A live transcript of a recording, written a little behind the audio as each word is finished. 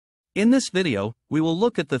In this video, we will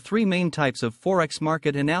look at the three main types of Forex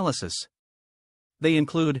market analysis. They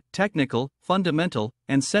include technical, fundamental,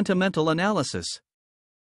 and sentimental analysis.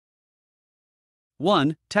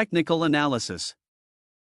 1. Technical analysis.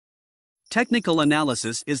 Technical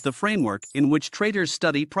analysis is the framework in which traders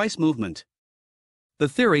study price movement. The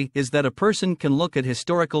theory is that a person can look at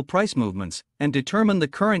historical price movements and determine the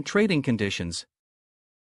current trading conditions.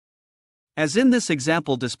 As in this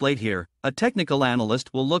example displayed here, a technical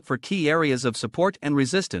analyst will look for key areas of support and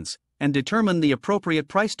resistance, and determine the appropriate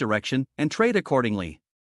price direction and trade accordingly.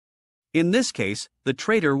 In this case, the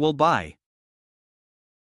trader will buy.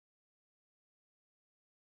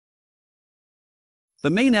 The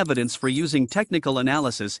main evidence for using technical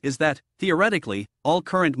analysis is that, theoretically, all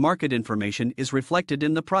current market information is reflected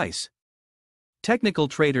in the price. Technical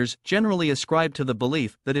traders generally ascribe to the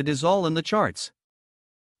belief that it is all in the charts.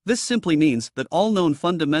 This simply means that all known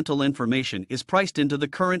fundamental information is priced into the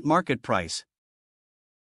current market price.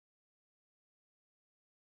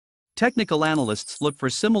 Technical analysts look for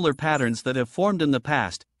similar patterns that have formed in the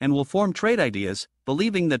past and will form trade ideas,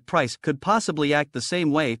 believing that price could possibly act the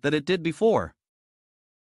same way that it did before.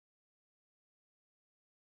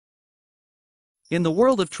 In the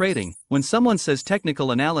world of trading, when someone says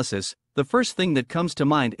technical analysis, the first thing that comes to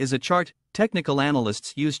mind is a chart. Technical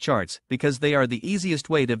analysts use charts because they are the easiest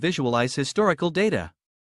way to visualize historical data.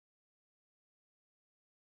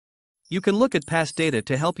 You can look at past data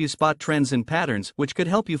to help you spot trends and patterns, which could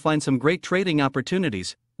help you find some great trading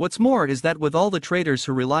opportunities. What's more is that with all the traders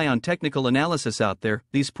who rely on technical analysis out there,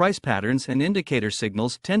 these price patterns and indicator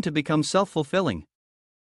signals tend to become self-fulfilling.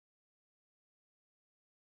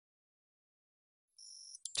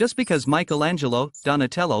 Just because Michelangelo,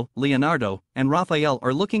 Donatello, Leonardo, and Raphael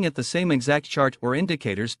are looking at the same exact chart or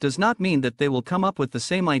indicators does not mean that they will come up with the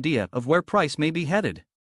same idea of where price may be headed.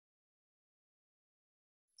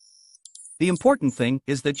 The important thing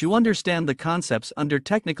is that you understand the concepts under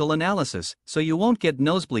technical analysis, so you won't get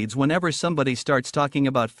nosebleeds whenever somebody starts talking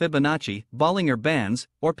about Fibonacci, Bollinger Bands,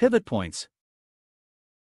 or pivot points.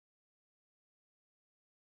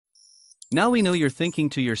 Now we know you're thinking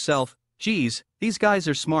to yourself, geez, these guys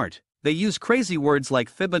are smart. They use crazy words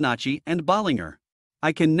like Fibonacci and Bollinger.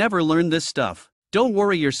 I can never learn this stuff. Don't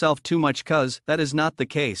worry yourself too much, cuz that is not the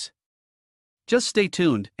case. Just stay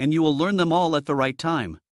tuned and you will learn them all at the right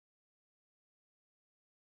time.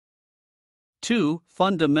 2.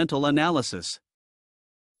 Fundamental analysis.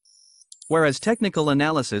 Whereas technical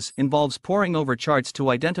analysis involves poring over charts to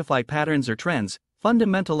identify patterns or trends,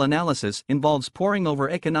 fundamental analysis involves poring over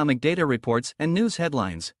economic data reports and news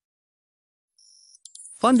headlines.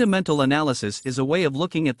 Fundamental analysis is a way of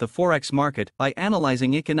looking at the Forex market by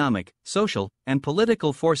analyzing economic, social, and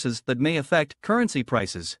political forces that may affect currency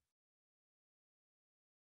prices.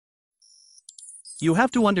 You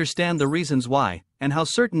have to understand the reasons why, and how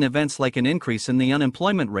certain events like an increase in the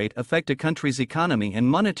unemployment rate affect a country's economy and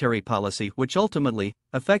monetary policy, which ultimately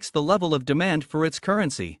affects the level of demand for its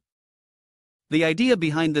currency. The idea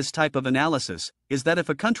behind this type of analysis is that if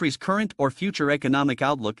a country's current or future economic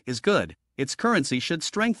outlook is good, its currency should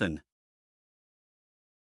strengthen.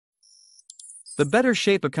 The better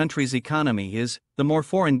shape a country's economy is, the more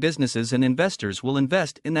foreign businesses and investors will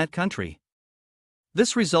invest in that country.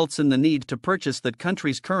 This results in the need to purchase that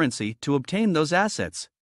country's currency to obtain those assets.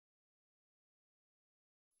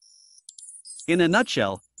 In a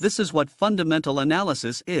nutshell, this is what fundamental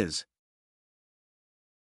analysis is.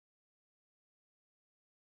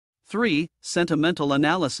 3. Sentimental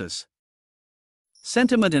analysis.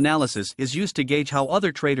 Sentiment analysis is used to gauge how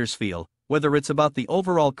other traders feel, whether it's about the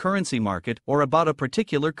overall currency market or about a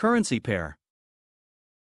particular currency pair.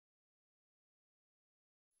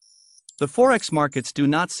 The Forex markets do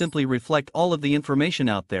not simply reflect all of the information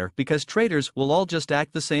out there because traders will all just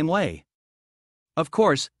act the same way. Of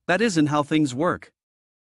course, that isn't how things work.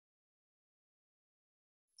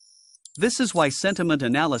 This is why sentiment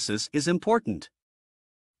analysis is important.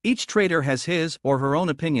 Each trader has his or her own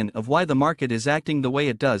opinion of why the market is acting the way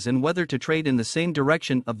it does and whether to trade in the same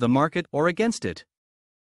direction of the market or against it.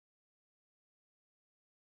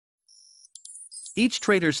 Each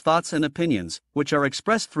trader's thoughts and opinions, which are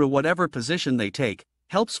expressed through whatever position they take,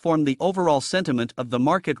 helps form the overall sentiment of the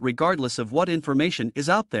market regardless of what information is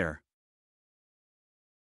out there.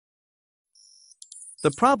 The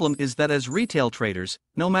problem is that as retail traders,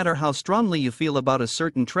 no matter how strongly you feel about a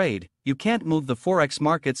certain trade, you can't move the Forex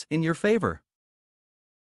markets in your favor.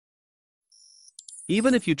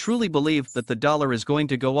 Even if you truly believe that the dollar is going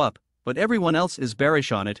to go up, but everyone else is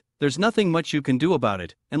bearish on it, there's nothing much you can do about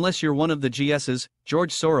it, unless you're one of the GSs,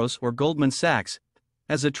 George Soros or Goldman Sachs.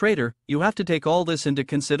 As a trader, you have to take all this into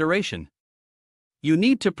consideration. You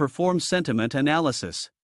need to perform sentiment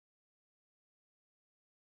analysis.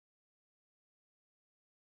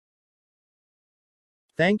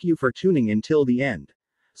 Thank you for tuning in till the end.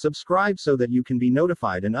 Subscribe so that you can be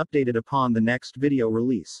notified and updated upon the next video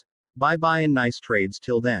release. Bye bye and nice trades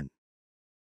till then.